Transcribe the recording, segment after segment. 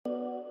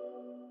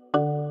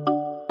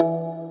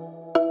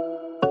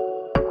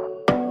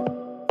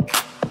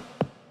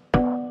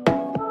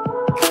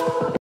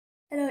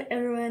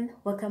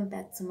welcome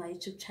back to my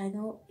YouTube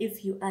channel.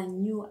 If you are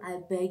new, I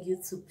beg you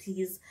to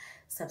please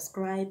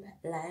subscribe,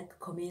 like,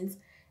 comment,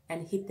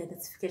 and hit the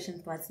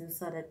notification button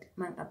so that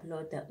man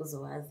upload that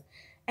uzwaz.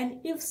 And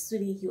if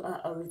sweetie you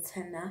are a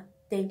returner,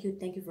 thank you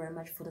very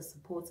much for the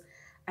support.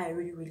 I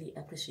really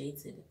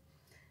appreciate it.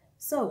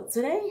 So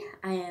today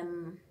I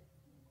am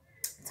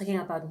talking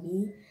about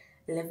me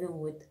living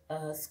with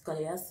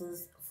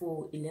scoliosis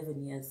for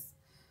 11 years.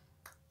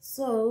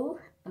 So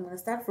I'm gonna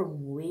start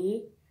from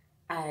where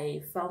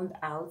I found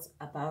out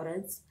about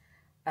it,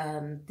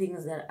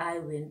 things that I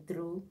went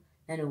through,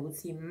 and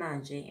ukuthi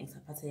manje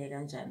ngisaphatheke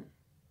kanjani.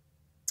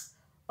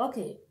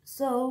 Okay,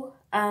 so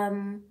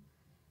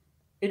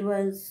it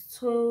was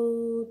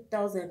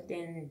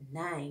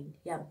 2009.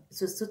 Yeah, it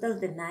was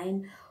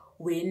 2009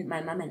 when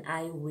my mom and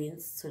I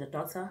went to the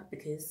doctor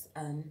because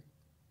I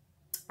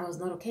was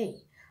not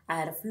okay. I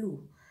had a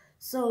flu.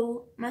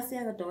 So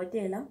masiya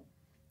kadokotela,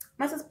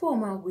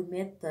 masasiphuma, we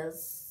met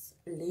this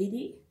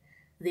lady.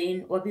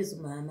 Then wabizu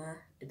mama,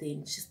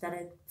 then she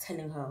started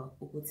telling her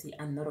ukuthi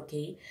I'm not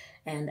okay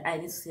and I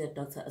need to see a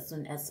doctor as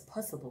soon as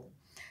possible.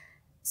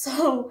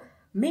 So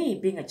me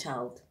being a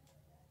child,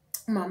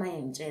 mama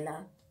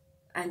yangitshela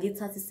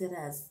angithathi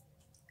serious.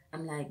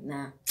 I'm like,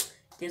 nah,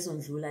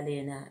 kezondlula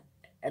lena.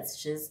 It's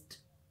just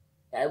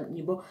I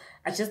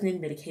just need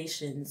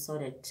medication so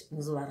that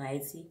ngizoba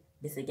right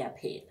bese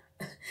kuyaphela.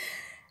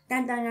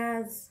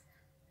 Kantangazi.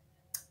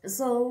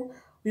 So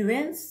we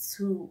went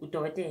to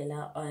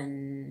Udodela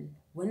on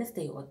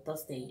Wednesday or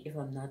Thursday, if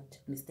I'm not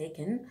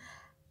mistaken.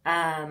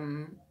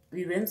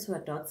 We went to a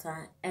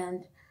doctor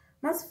and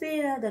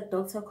the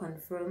doctor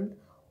confirmed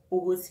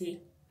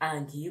ukuthi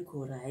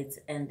angikho right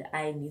and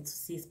I need to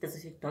see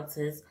specific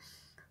doctors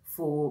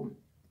for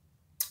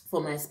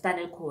my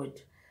spinal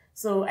cord.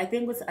 So I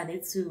think I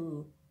need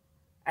to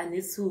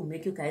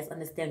make you guys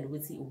understand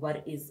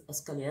what is a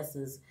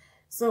scoliosis.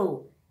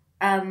 So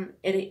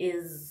it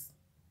is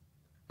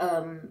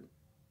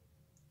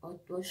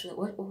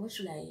what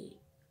should I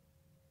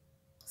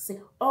say?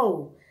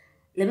 Oh,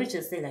 let me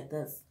just say like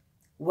this.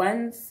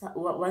 One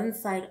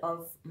side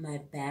of my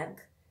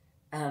back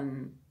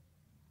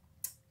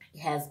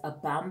has a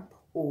bump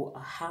or a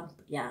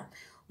hump, yeah,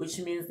 which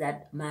means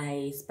that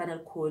my spinal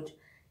cord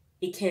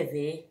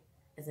ikeve,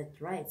 is it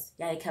right?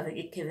 Yeah,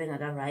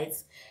 ikeve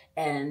right,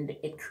 and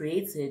it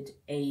created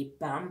a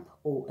bump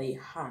or a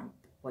hump,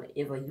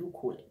 whatever you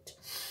call it.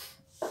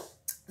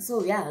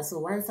 So yeah, so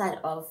one side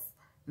of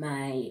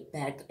my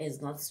back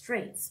is not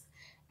straight,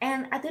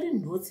 and I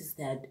didn't notice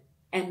that,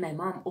 and my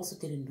mom also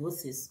didn't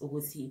notice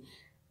ukuthi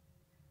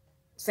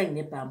saying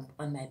a bump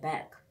on my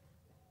back.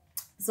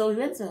 So we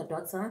went to a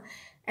doctor,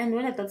 and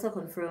when the doctor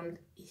confirmed,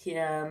 he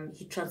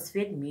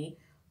transferred me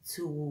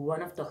to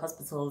one of the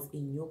hospitals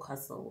in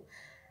Newcastle.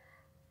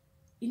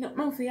 You know,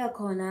 Mamfia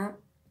corner,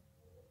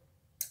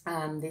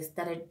 they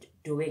started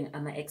doing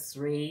my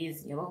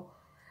x-rays, you know.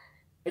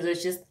 It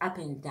was just up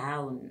and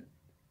down.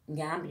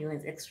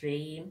 Ambulance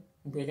x-ray,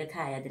 then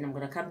I'm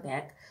gonna come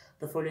back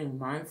the following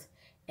month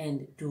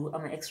and do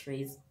my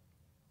x-rays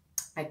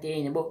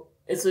again. But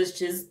it was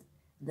just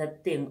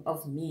that thing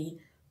of me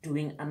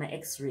doing my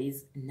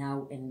x-rays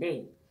now and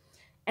then.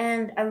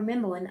 And I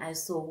remember when I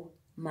saw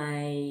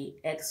my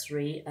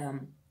x-ray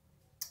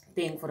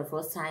thing for the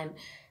first time,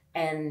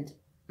 and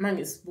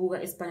my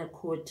spinal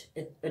cord,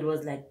 it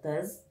was like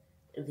this,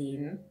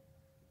 then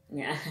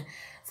yeah,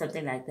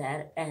 something like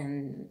that.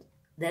 And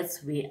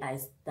that's where I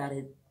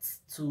started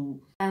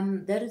to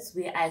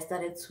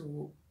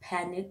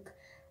panic.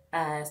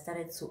 I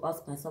started to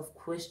ask myself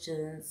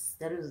questions.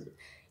 That is,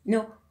 you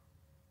know,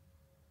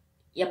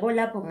 yabo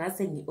lapho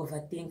ngase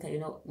ngi-overthinker, you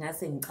know,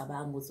 ngase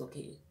ngicabanga ukuthi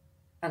okay,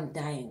 I'm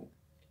dying,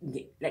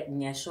 like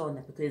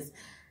ngiyashona, because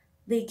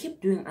they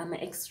keep doing my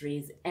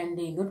x-rays and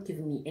they're not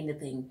giving me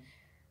anything.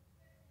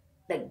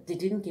 Like they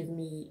didn't give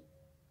me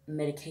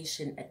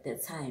medication at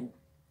that time.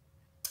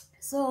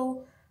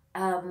 So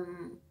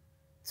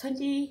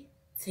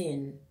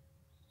 2010,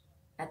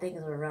 I think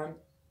it was around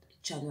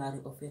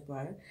January or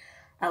February,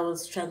 I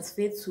was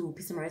transferred to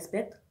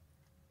Pietermaritzburg,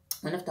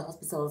 one of the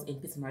hospitals in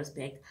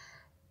Pietermaritzburg.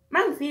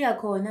 Mangifika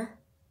khona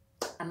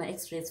ama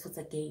x-rays futhi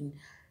again.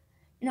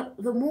 You know,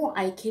 the more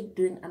I keep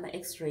doing my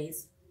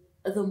x-rays,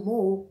 the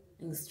more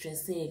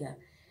ngistresseka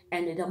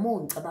and the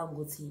more ngicabanga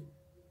ukuthi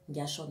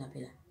ngiyashona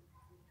phela.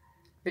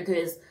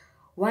 Because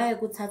why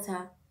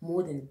kuthatha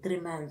more than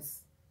 3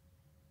 months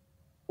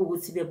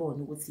ukuthi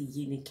bebone ukuthi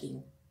yini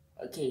inkinga.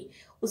 Okay,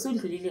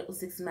 usundlulile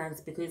 6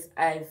 months because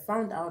I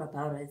found out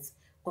about it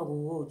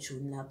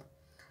June lapho.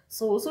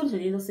 So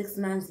usundlulile 6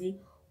 months,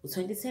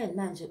 2010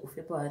 manje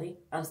February,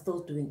 I'm still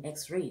doing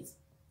x-rays.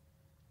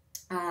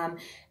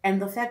 And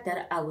the fact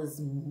that I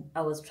was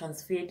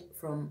transferred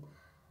from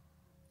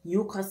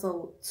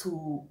Newcastle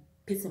to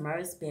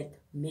Pietermaritzburg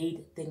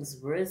made things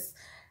worse.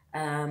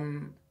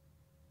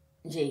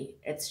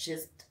 It's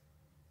just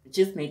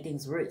made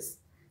things worse.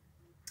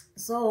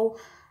 So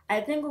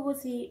I think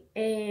ukuthi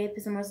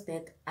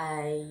Pietermaritzburg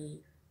I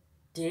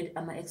did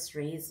my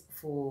x-rays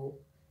for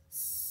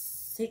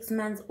 6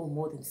 months or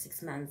more than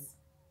 6 months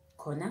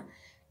corner,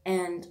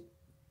 and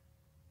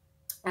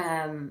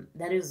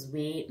That is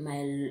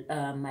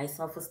where my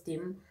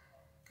self-esteem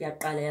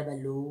yaqala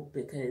yaba low,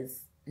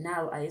 because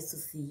now I used to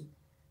see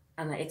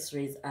my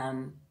x-rays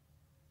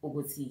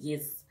ukuthi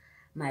yes,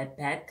 my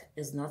back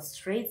is not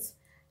straight,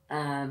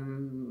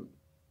 um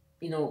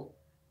you know,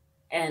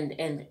 and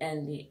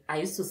I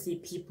used to see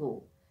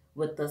people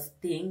with this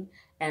thing,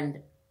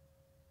 and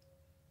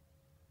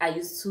I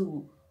used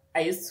to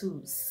I used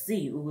to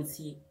see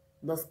ukuthi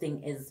this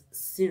thing is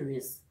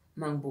serious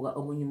mangibuka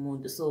omunye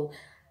umuntu. So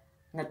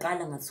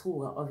ngaqala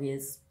ngathuka,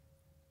 obvious.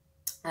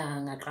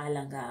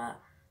 Ngaqala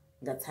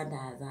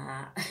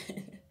ngathandaza.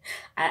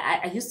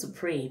 I used to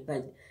pray,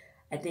 but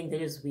I think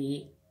that is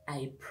where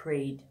I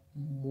prayed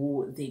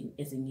more than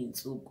ezinye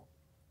insuku.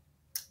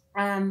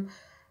 Um,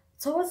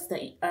 towards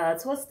the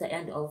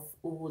end of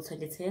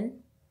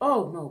 2010.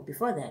 Oh no,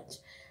 before that.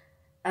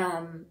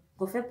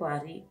 For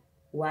February,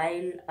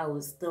 while I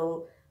was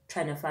still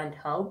trying to find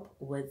help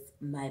with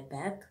my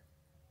back,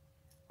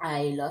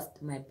 I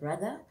lost my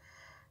brother.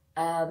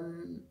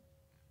 Um,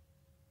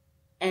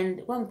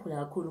 and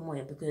wangiphula kakhulu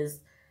umoya, because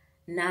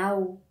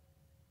now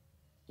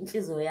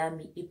inhliziyo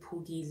yami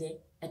iphukile.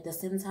 At the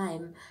same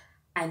time,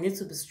 I need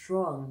to be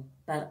strong,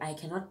 but I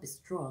cannot be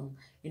strong,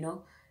 you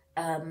know.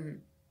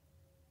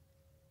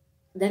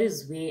 That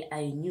is where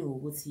I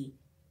knew ukuthi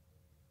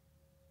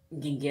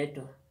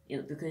ngingedwa, you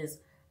know, because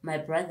my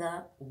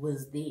brother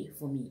was there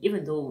for me,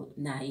 even though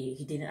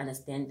he didn't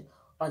understand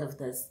all of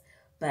this,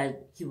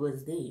 but he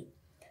was there.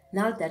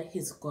 Now that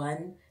he's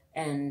gone,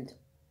 and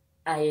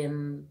I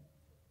am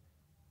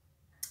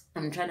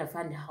I'm trying to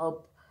find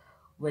help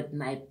with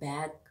my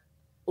back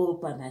all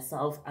by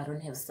myself. I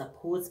don't have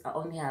support. I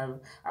only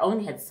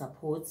had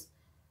support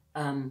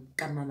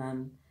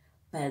kamamam,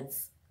 but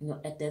you know,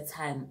 at that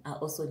time I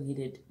also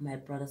needed my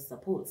brother's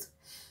support.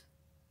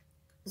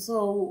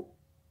 So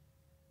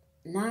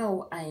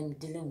now I'm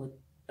dealing with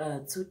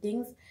two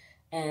things,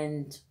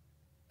 and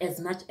as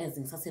much as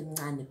in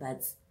ngisasemncane,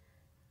 but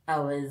I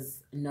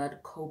was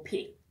not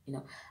coping. You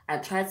know, I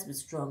tried to be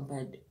strong,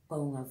 but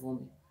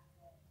kwakungavumi.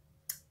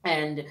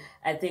 And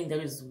I think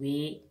there is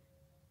way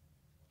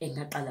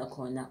engaqala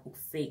khona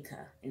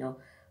ukufaka, you know,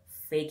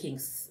 faking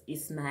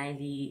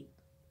ismiley,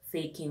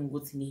 faking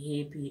ukuthi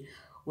ngi-happy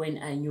when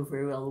I knew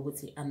very well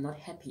ukuthi I'm not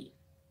happy.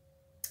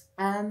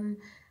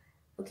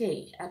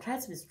 Okay, I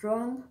tried to be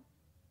strong.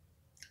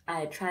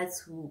 I tried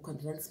to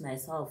convince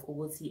myself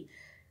ukuthi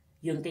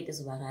yonke into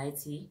izoba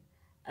right.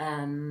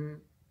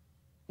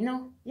 You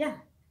know, yeah.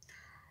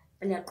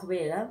 Towards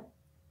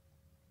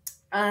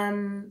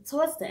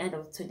the end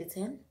of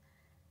 2010,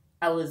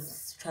 I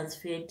was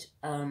transferred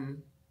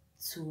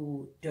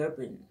to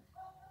Durban.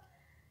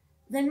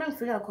 Then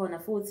mangifika khona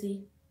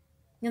futhi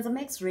ngenza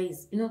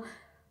ama-x-rays, you know.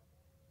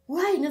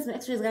 Why ngenza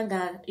ama-x-rays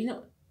kangaka? You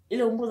know,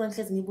 ilo mbuzo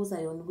ngihlezi ngibuza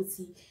yona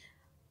ukuthi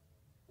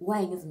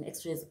why ngenza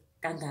ama-x-rays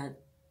kangaka?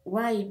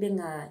 Why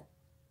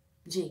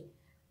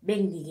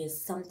benginike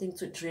something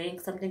to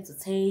drink, something to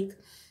take,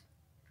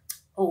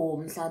 or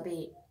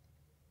mhlawumbe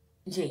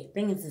nje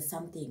bengenze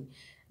something.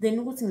 Then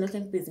ukuthi ngilokhu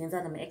ngibhizi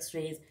ngenza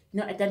ama-x-rays, you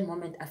know, at that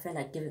moment I felt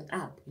like giving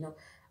up, you know.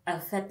 I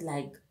felt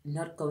like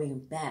not going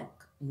back,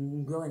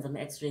 going some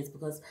x-rays,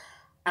 because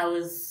I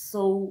was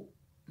so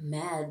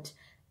mad,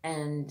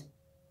 and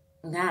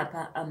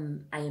I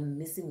am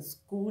missing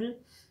school.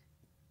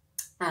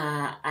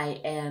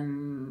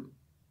 I'm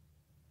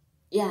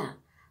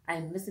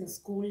missing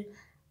school.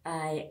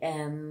 I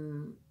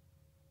am,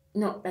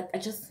 no, like I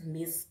just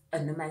miss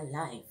a normal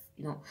life,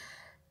 you know.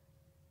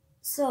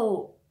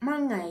 So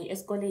mangay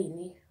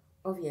eskoleni,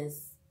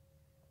 obvious,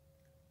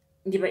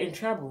 ngiba in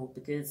trouble,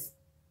 because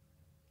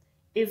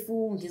if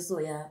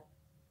ngizoya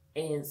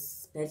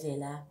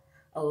esibhedlela,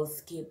 I will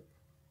skip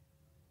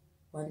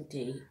 1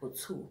 day or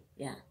 2.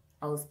 Yeah,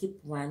 I will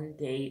skip 1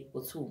 day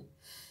or 2.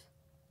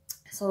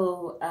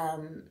 So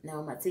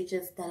now my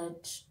teachers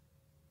started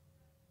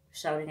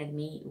shouting at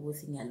me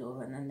ukuthi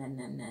ngiyalova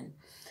nan.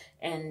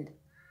 And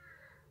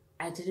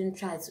I didn't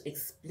try to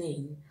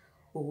explain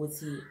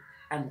ukuthi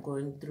I'm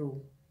going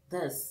through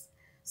this.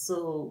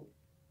 So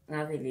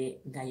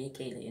ngavele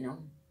ngayekela, you know.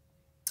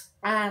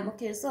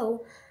 Okay,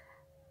 so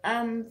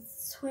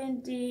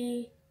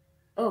 20,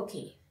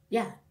 okay,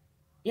 yeah,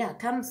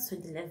 comes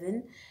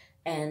 2011,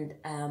 and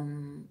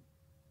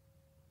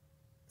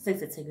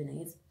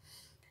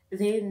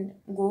then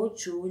go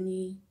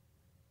June,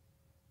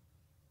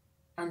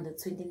 on the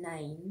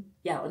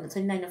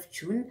 29th of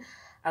June,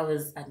 I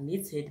was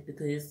admitted,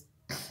 because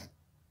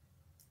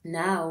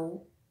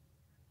now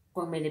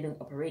kwamele beng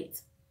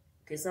operate.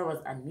 Okay, so I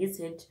was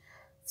admitted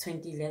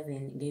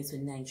 2011,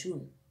 29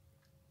 June.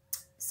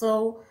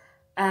 So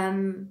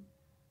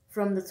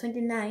from the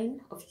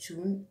 29th of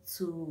June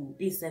to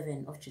the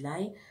 7th of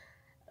July,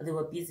 they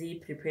were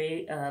busy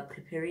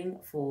preparing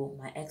for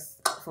my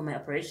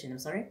operation. I'm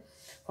sorry,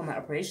 for my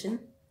operation.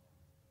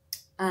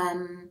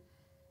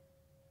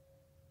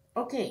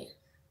 Okay,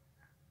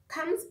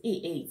 comes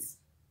E8,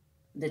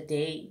 the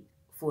day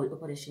for the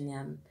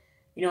operation.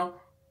 You know,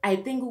 I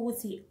think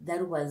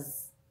that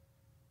was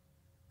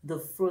the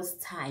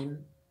first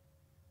time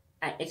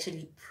I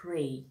actually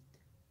prayed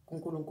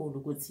uNkulunkulu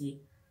ukuthi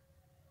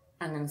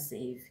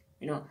angangisave.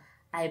 You know,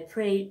 I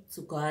pray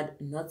to God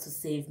not to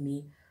save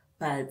me,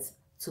 but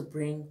to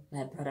bring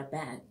my brother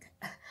back.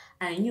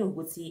 I knew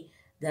ukuthi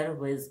that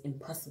was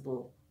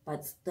impossible,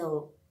 but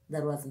still,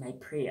 that was my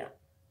prayer.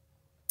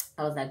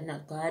 I was like, no,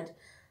 God,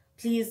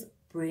 please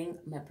bring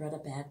my brother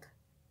back,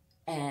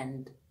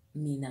 and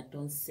Mina,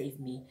 don't save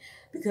me.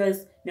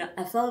 Because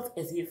I felt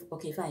as if,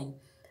 okay, fine.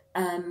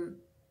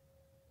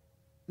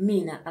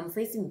 Mina, I'm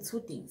facing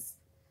two things.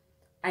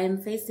 I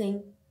am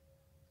facing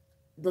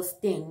the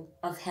sting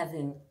of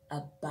having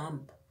a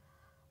bump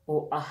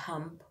or a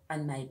hump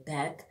on my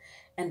back,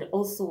 and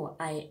also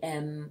I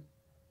am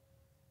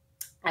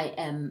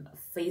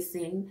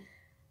facing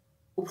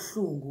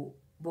ubuhlungu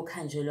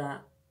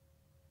bokhanjelwa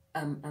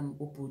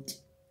ubhuti.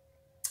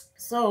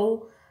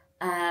 So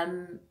I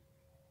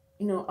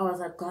was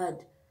like,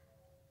 God,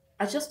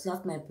 I just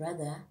lost my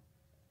brother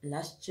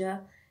last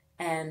year,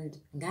 and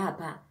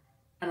ngapa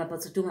I'm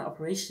about to do my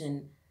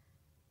operation.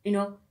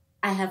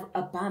 I have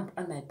a bump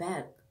on my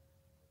back.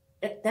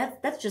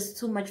 That's just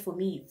too much for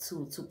me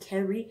to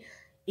carry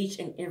each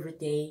and every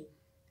day.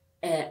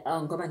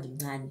 Ngoba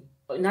ngincane,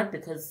 not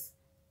because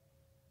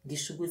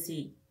ngisho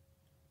ukuthi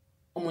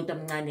umuntu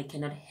omncane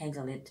cannot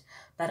handle it,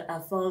 but I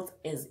felt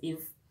as if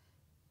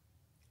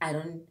I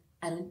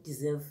don't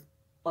deserve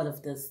all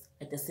of this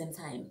at the same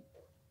time.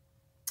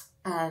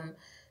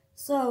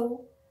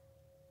 So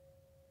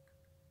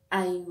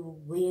I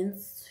went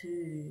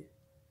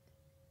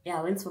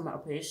for my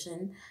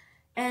operation,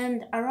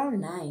 and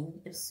around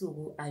 9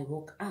 ebusuku I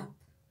woke up,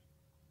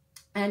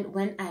 and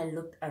when I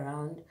looked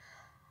around,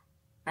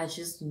 I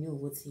just knew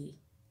what the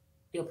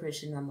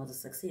operation was a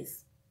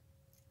success.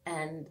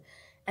 And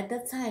at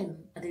that time,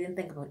 I didn't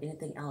think about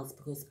anything else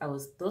because I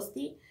was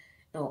thirsty.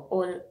 No,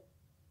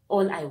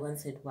 all I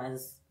wanted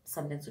was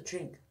something to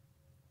drink.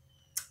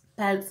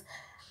 But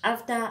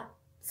after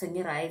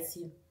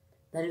Sangiraiti,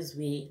 that is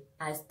where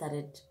I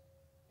started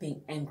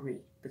being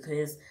angry,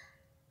 because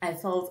I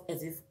felt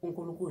as if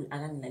uNkulunkulu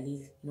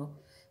akangilaleli,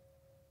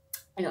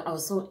 I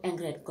was so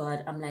angry at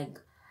God. I'm like,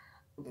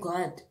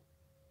 God,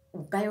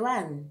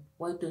 Kaiwan,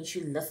 why don't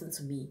you listen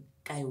to me?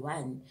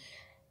 Kaiwan.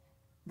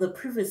 The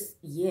previous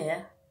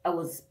year, I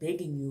was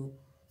begging you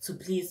to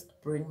please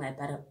bring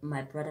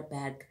my brother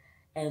back,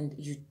 and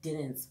you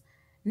didn't.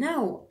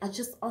 Now, I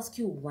just ask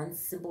you one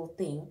simple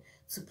thing,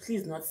 to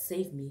please not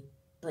save me.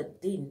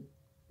 But then,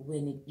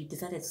 when you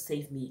decided to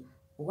save me,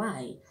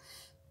 why?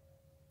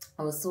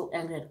 I was so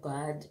angry at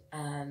God.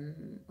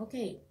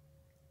 Okay,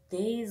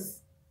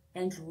 days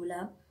and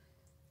Rula,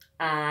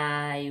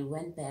 I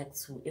went back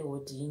to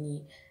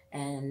Eodini,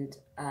 and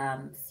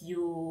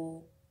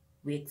few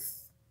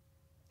weeks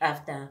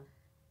after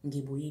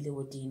ngibuyile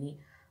Eodini,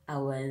 I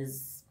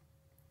was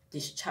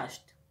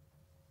discharged.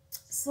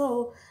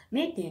 So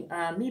me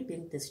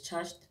being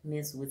discharged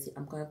means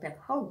I'm going back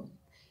home.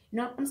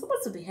 I'm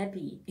supposed to be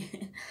happy.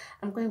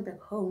 I'm going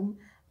back home,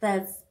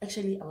 but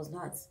actually I was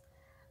not,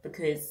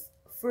 because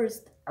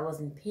first I was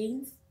in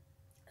pain.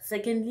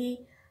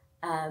 Secondly,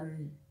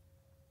 I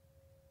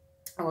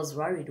was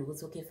worried. It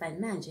was okay, fine,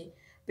 manje,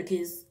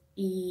 because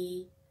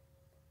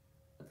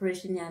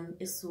operation yam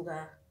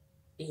isuka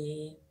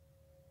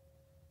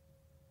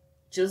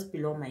just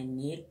below my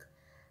neck,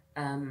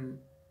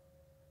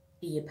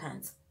 ear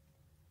pants.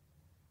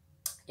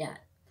 Yeah.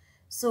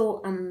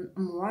 So I'm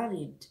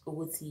worried.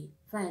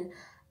 Fine,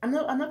 I'm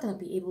not gonna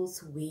be able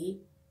to wear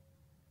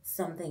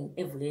something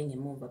every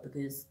anymore,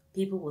 because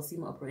people will see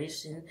my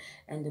operation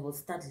and they will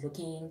start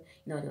looking.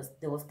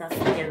 They will start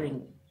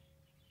staring.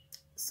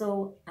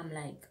 So I'm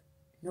like,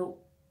 no,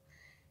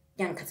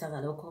 and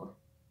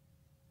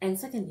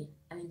secondly,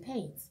 I'm in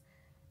pain.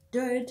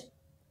 Third,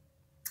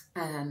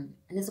 I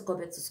need to go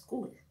back to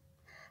school.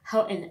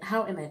 How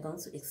am I going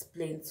to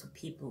explain to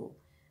people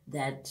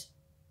that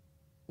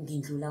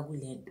ngindlula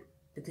kulento?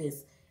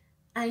 Because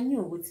I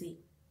knew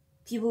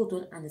people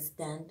don't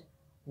understand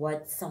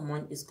what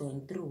someone is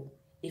going through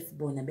if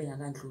bona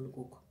bengakandluli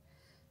kukho.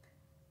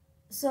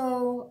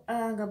 So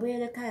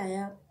ngabuyela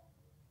ekhaya,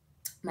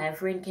 my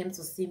friend came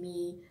to see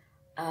me.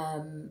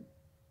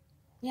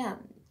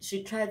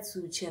 She tried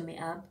to cheer me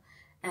up,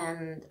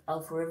 and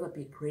I'll forever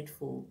be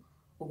grateful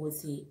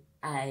ukuthi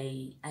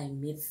I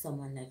met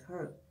someone like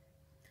her.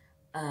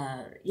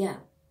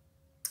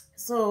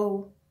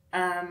 So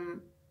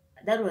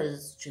that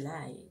was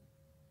July.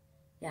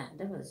 Yeah,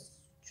 that was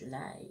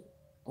July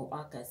or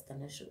August, I'm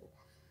not sure.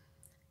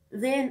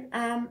 Then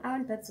I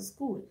went back to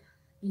school.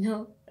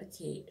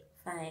 Okay,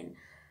 fine.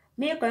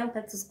 Me going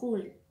back to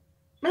school,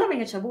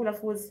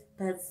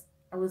 but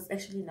I was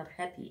actually not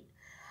happy.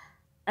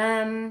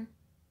 My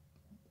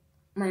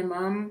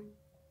mom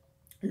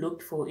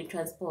looked for a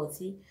transport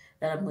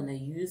that I'm gonna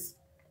use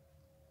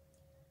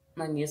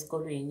my new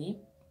Scoliosis,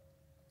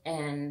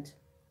 and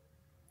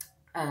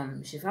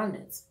she found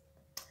it.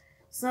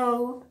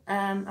 So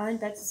I went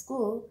back to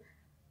school,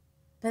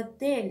 but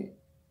then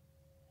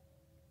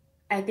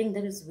I think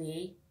that is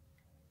where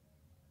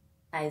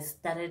I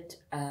started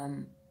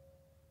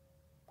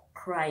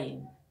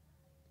crying.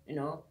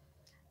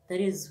 That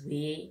is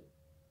where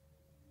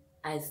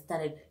I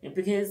started,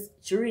 because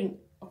during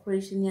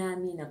operation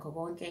yami nakho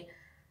konke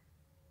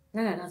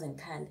ngangakaze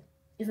ngikhale,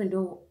 even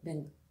though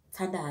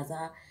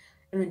bengithandaza,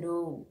 even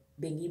though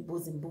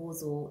bengibuza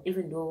imibuzo,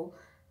 even though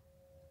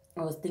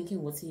I was thinking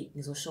ukuthi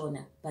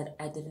ngizoshona, but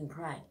I didn't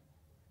cry.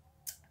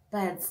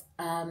 But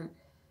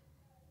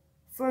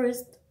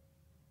first,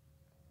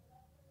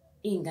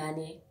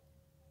 ingane,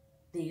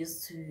 they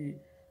used to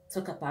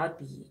talk about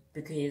me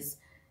because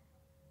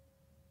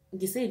I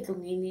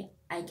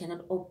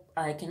cannot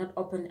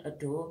open a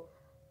door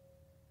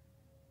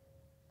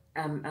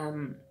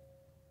and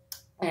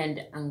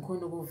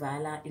angikhona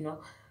ukuvala,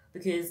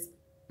 because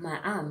my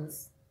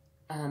arms,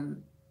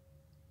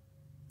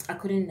 I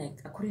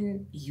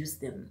couldn't use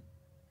them.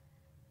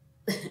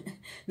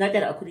 Not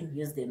that I couldn't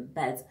use them,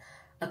 but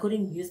I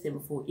couldn't use them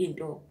for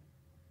into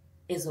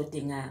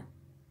ezodinga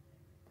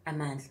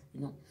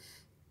amandla.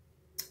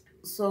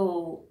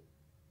 So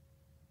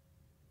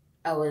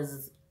I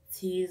was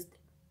teased.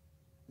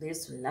 They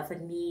used to laugh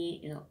at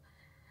me,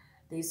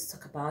 they used to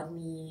talk about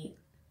me.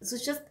 So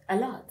it's just a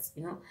lot,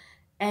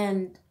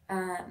 and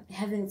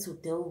having to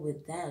deal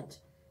with that,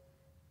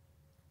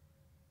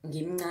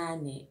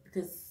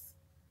 because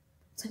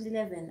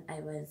 2011 I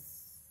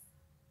was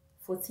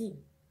 14,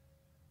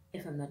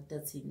 if I'm not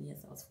 13.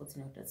 Yes, I was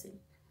 14 or 13.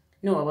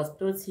 No, I was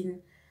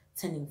 13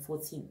 turning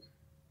 14.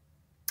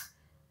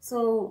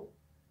 So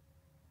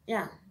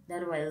yeah,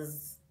 that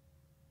was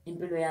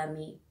impilo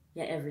yami,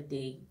 yeah, every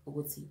day.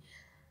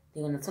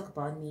 They're gonna talk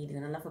about me,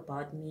 they're gonna laugh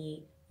about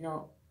me,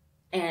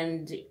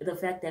 and the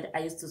fact that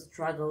I used to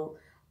struggle,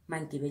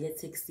 mangibele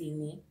texting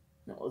me,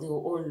 they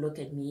will all look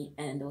at me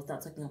and they'll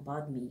start talking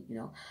about me.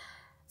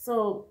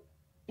 So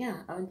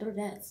yeah, I went through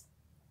that.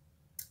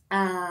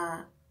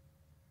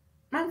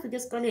 Mangifike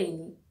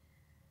esikoleni,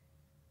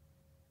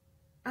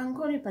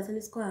 angikhona ibhathela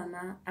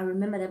isikhwama. I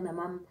remember that my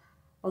mom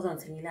was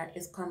ngithengela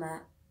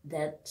isikhwama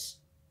that,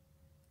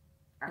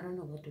 I don't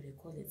know, what do they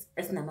call it?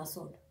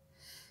 Esinamasondo.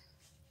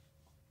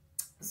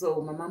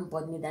 So my mom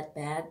bought me that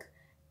bag,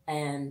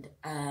 and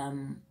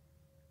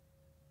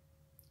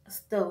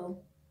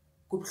still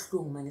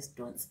kubuhlungu manje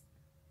sidonsa.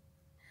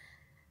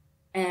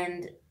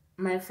 And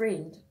my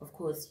friend, of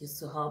course, used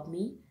to help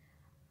me.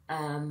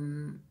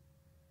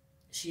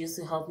 She used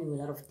to help me with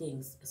a lot of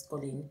things,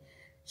 schooling.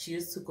 She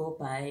used to go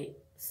buy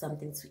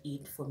something to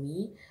eat for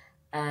me.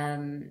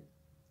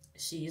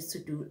 She used to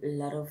do a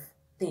lot of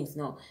things.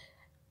 No,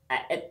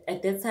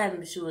 at that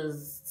time she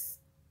was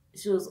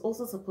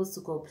also supposed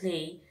to go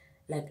play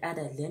like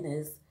other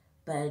learners,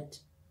 but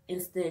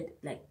instead,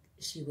 like,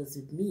 she was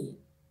with me.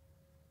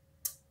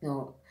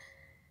 No,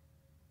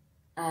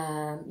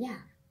 yeah.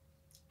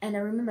 And I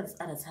remember this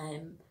other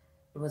time,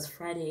 it was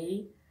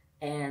Friday,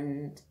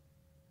 and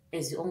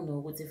as you all know,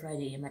 what's a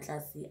Friday, my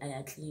class,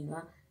 I clean,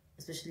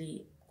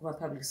 especially my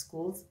public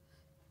schools.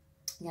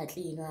 Yeah,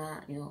 clean,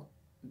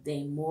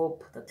 they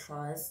mop the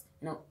class,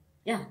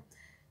 yeah.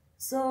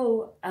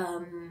 So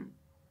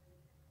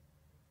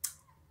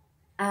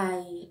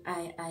I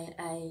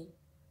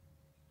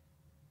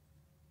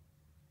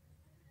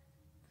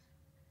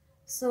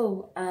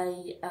so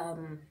I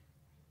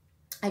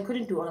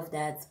couldn't do all of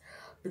that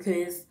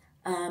because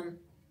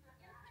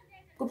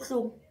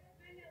kubuhlungu,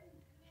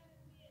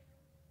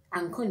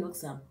 angikhona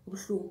ukuzama,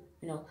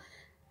 kubuhlungu,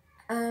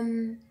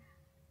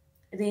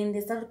 then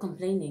they started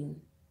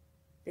complaining.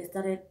 They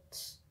started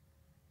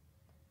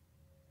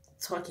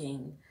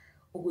talking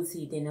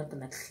ukuthi they're not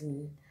gonna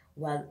clean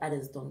while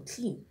others don't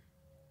clean.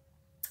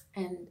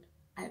 And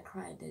I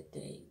cried that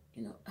day,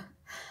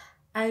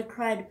 I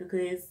cried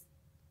because,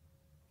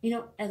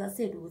 as I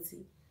said,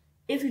 Uzi,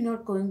 if you're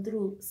not going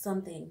through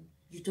something,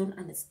 you don't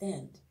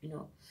understand,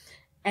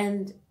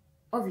 And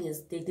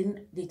obvious, they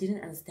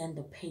didn't understand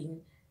the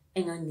pain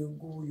of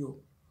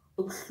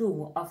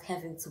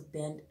having to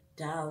bend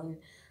down,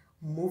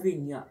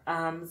 moving your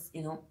arms,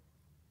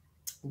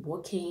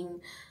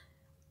 walking,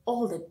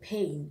 all the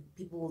pain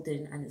people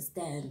didn't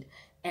understand.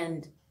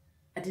 And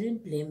I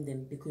didn't blame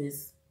them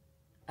because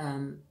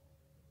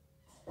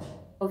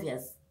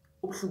obvious,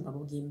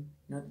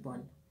 not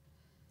born.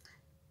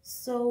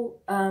 So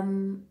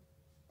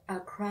I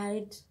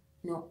cried.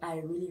 No, I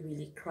really,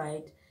 really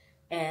cried.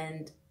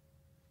 And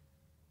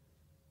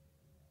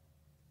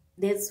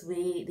that's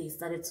where they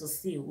started to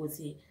see what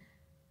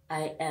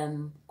I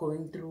am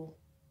going through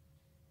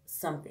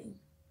something.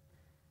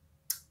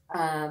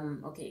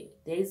 Okay,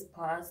 days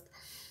passed.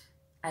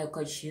 I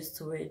got used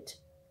to it.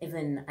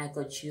 Even I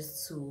got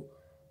used to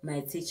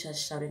my teacher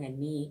shouting at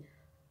me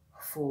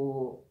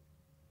for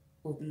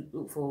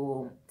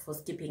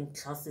skipping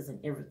classes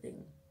and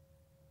everything.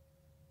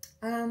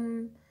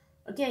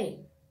 Okay,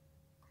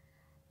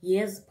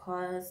 years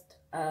passed.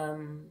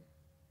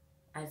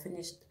 I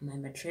finished my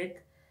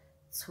matric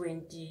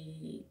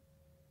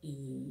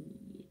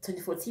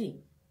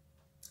 2014,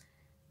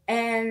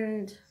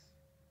 and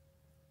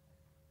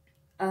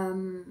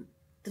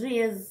 3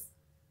 years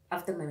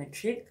after my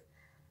matric,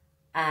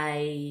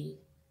 I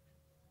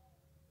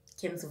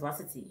came to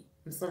varsity.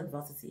 I'm still in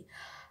varsity.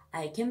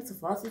 I came to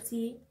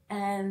varsity,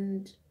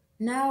 and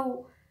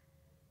now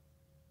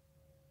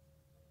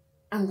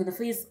I'm gonna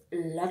face a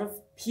lot of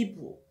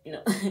people,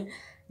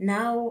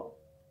 Now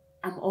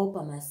I'm all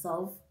by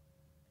myself,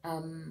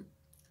 um,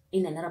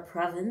 in another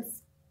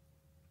province,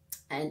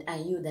 and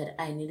I knew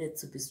that I needed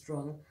to be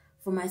strong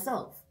for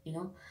myself.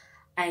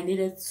 I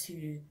needed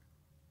to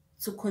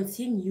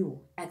continue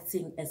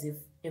acting as if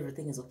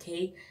everything is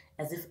okay,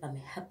 as if I'm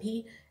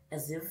happy,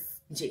 as if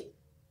J,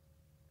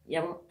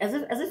 yeah, as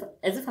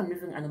if I'm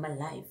living a normal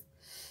life.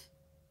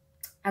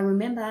 I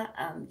remember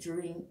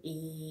during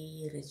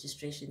a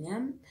registration,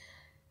 yeah,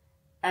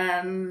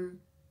 um,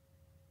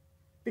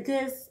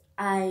 because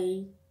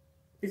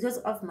because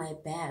of my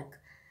back,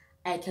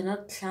 I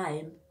cannot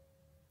climb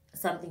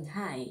something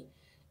high.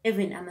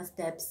 Even ama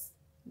steps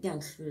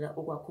ngiyangihlula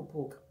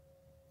ukwakhuphuka,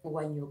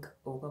 ukwanyuka,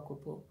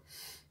 ukwakhuphuka.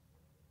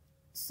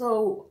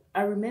 So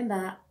I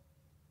remember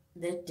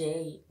that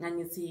day,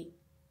 ngangithi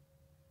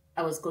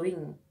I was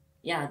going,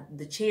 yeah,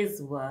 the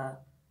chairs were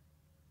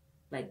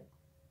like,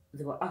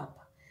 they were up.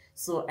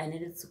 So I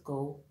needed to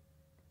go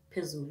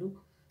phezulu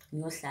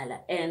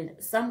ngiyohlala, and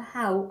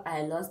somehow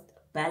I lost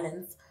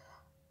balance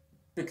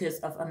because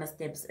of ama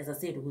steps. As I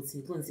said,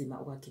 ukuthi kunzima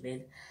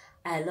ukwagibela.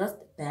 I lost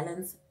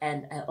balance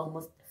and I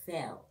almost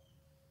fell.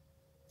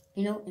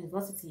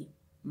 University,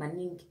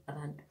 maningi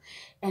abantu,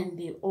 and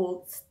they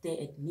all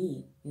stare at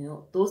me.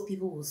 Those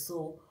people were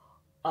so,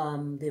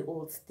 they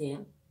all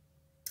stare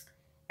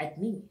at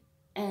me,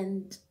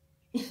 and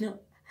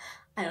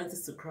I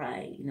wanted to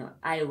cry.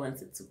 I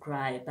wanted to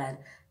cry,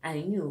 but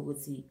I knew,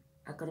 ukuthi,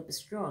 I gotta be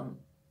strong.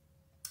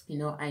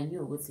 I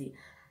knew, ukuthi,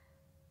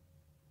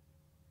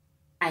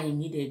 I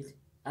needed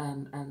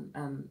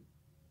to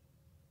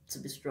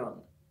be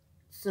strong.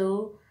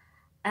 So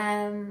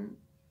the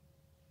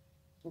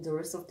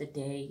rest of the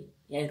day,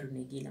 yeah,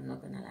 I'm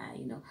not gonna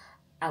lie,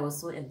 I was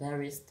so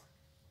embarrassed,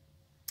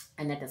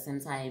 and at the same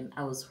time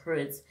I was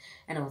hurt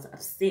and I was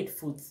upset.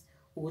 Food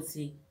would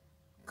say,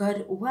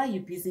 God, why are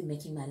you busy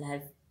making my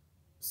life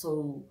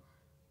so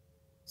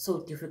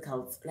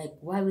difficult? Like,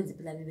 why would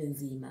people be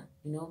benzima?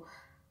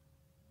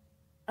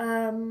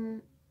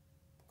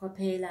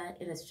 Kwaphela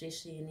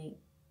illustration,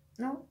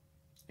 no,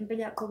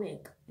 impela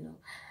iyaqhubeka.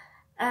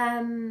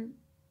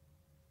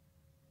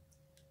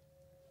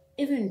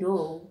 Even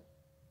though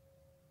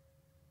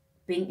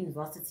being in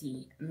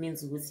varsity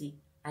means ukuthi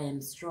I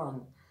am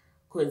strong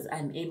because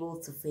I'm able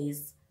to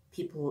face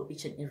people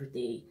each and every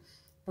day,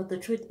 but the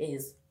truth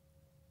is,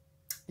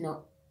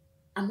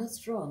 I'm not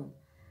strong.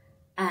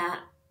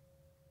 I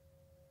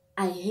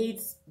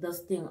hate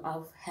this thing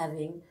of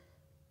having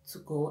to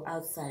go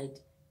outside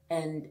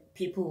and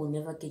people will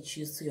never get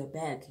used to your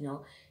bag.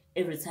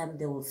 Every time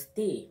they will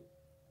stay,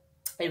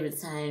 every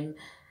time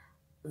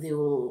they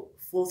will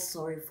feel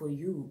sorry for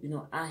you.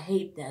 I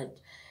hate that.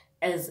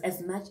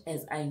 As much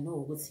as I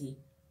know, Wusi,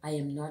 I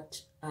am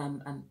not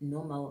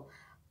normal,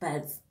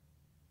 but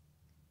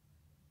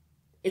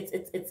it's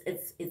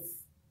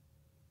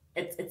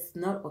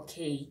not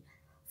okay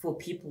for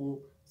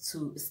people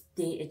to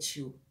stay at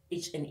you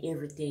each and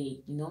every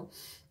day.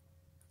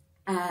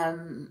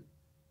 Um,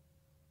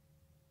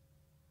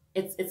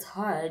 it's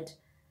hard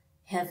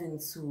having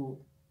to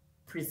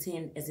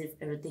pretend as if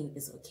everything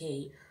is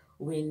okay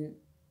when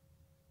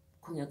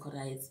kungekho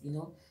right.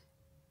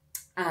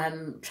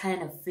 Trying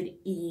to fit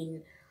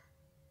in,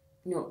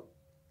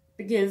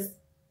 because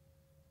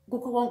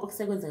kukho konke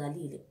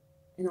okusekwenzakalile,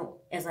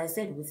 as I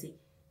said, ukuthi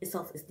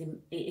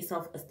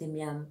i-self-esteem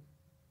yami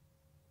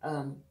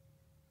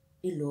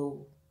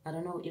low. I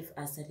don't know if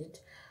I said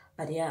it,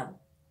 but yeah,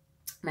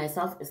 my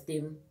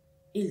self-esteem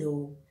is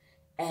low,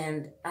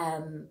 and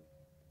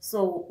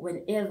so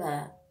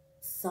whenever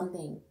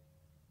something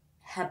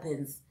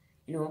happens,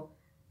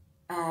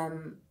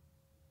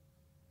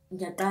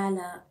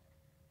 ngiyaqala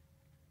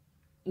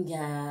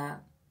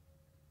ngiyaqala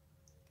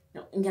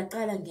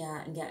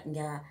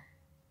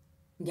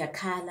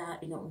ngiyakhala,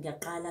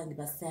 ngiyaqala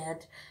ngiba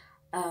sad.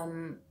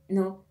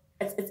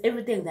 It's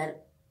everything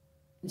that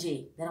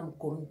I'm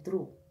going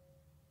through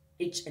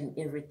each and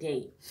every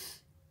day.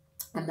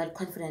 I'm not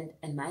confident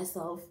in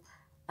myself.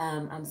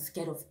 I'm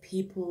scared of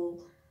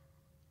people.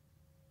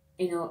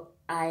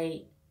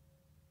 I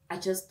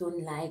just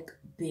don't like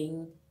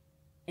being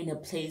in a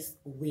place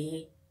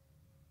where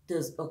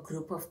there's a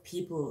group of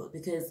people,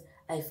 because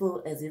I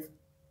feel as if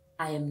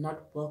I am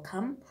not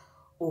welcome,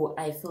 or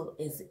I feel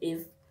as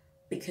if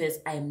because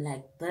I'm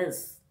like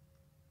this,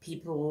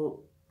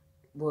 people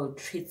will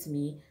treat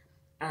me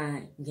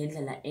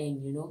ngendlela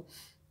enye,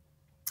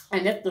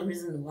 and that's the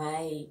reason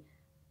why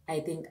I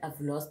think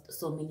I've lost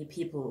so many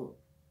people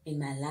in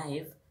my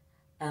life,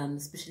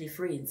 especially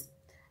friends.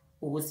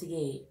 Because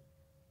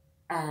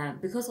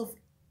of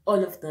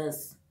all of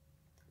this,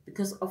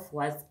 because of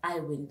what I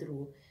went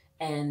through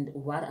and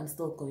what I'm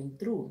still going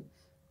through.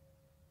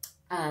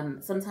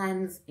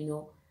 Sometimes,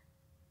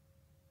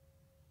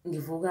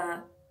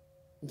 ngivuka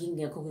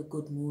ngingekho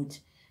kwi-good mood,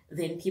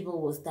 then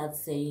people will start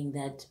saying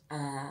that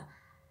I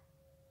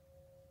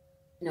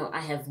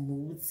have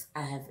moods,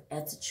 I have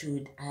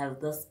attitude, I have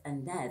this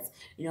and that.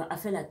 I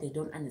feel like they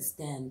don't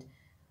understand.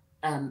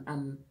 They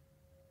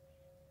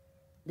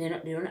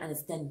don't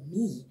understand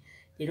me.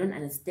 they don't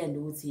understand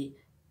ukuthi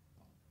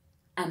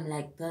I'm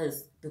like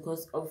this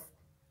because of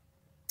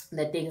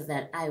the things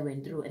that I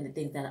went through and the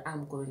things that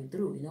I'm going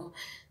through, you know.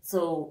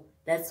 So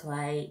that's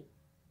why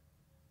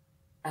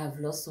I've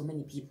lost so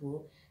many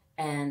people,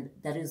 and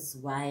that is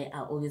why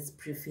I always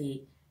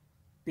prefer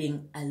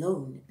being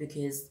alone,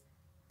 because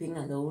being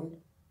alone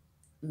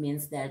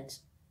means that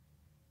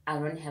I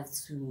don't have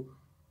to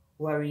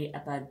worry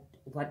about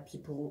what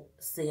people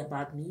say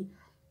about me,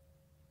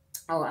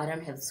 or I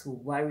don't have to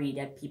worry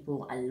that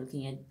people are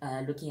looking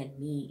at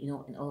me, you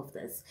know, and all of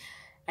this.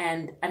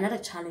 And another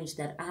challenge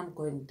that I'm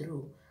going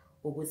through,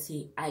 or would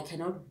say, I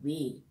cannot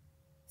wear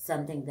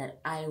something that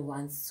I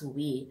want to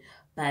wear,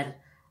 but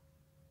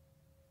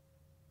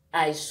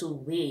I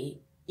should wear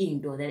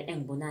into that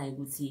engibonayo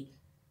ukuthi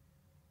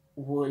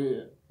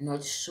will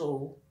not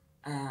show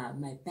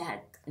my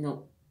back, you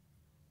know,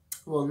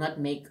 will not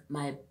make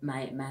my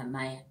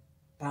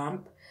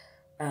bump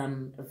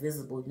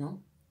visible, you know.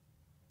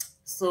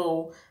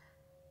 So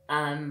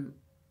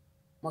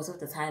most of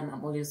the time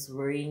I'm always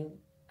wearing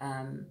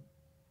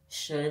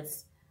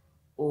shirts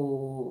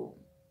or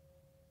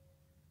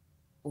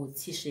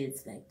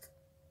t-shirts like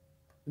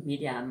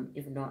medium,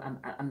 even though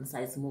I'm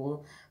size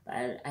small,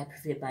 but I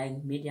prefer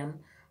buying medium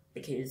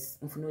because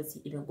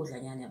even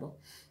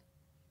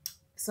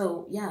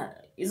so yeah,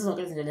 this is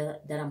okay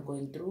that I'm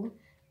going through,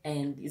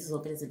 and this is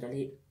okay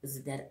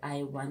that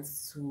I want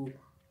to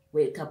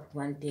wake up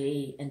one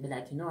day and be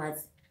like, you know what,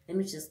 let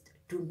me just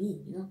do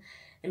me, you know,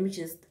 let me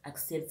just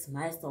accept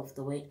myself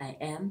the way I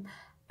am.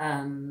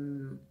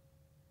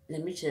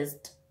 Let me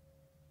just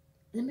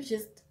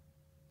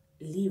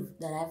live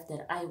the life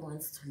that I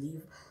want to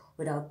live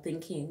without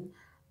thinking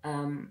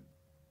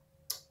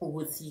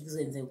ukuthi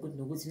kuzoyenza ukuthi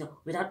nokuthi, you know,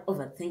 without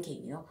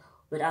overthinking, you know,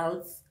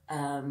 without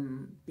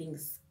being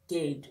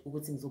scared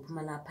ukuthi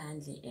ngizophuma la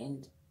phandle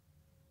and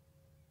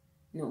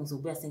you know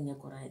ngizobuya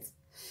sengekho right.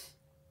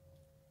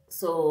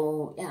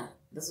 So yeah,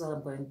 this is what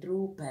I'm going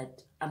through,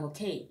 but I'm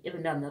okay,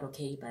 even though I'm not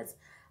okay, but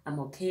I'm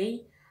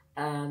okay.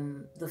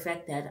 The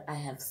fact that I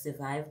have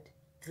survived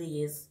 3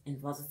 years in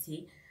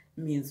varsity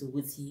means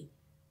ukuthi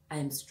I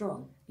am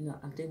strong, you know.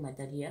 I'm doing my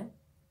third year,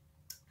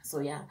 so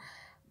yeah,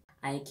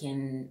 I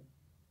can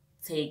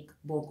take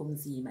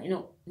bokumzima,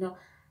 you know.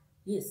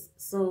 Yes,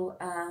 so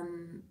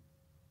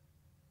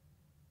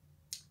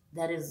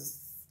that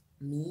is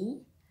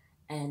me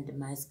and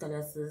my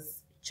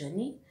scoliosis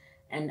journey,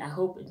 and I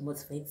hope it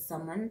motivates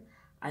someone.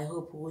 I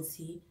hope we'll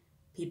see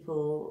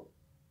people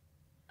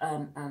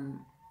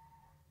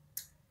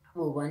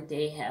will one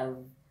day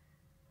have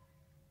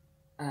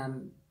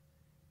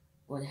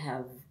will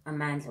have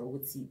amandla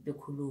ukuthi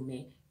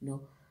bekhulume, you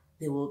know.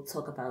 They will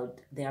talk about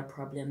their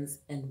problems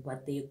and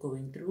what they're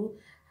going through.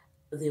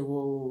 They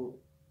will,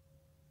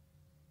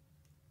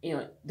 you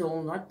know, they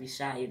will not be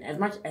shy. As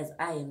much as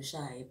I am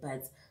shy,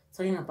 but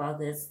talking about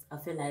this, I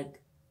feel like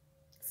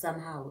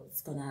somehow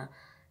it's gonna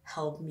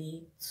help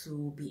me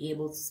to be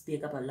able to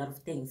speak up a lot of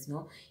things, you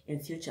know, in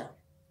future.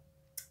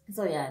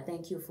 So yeah,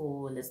 thank you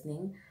for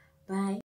listening. Bye.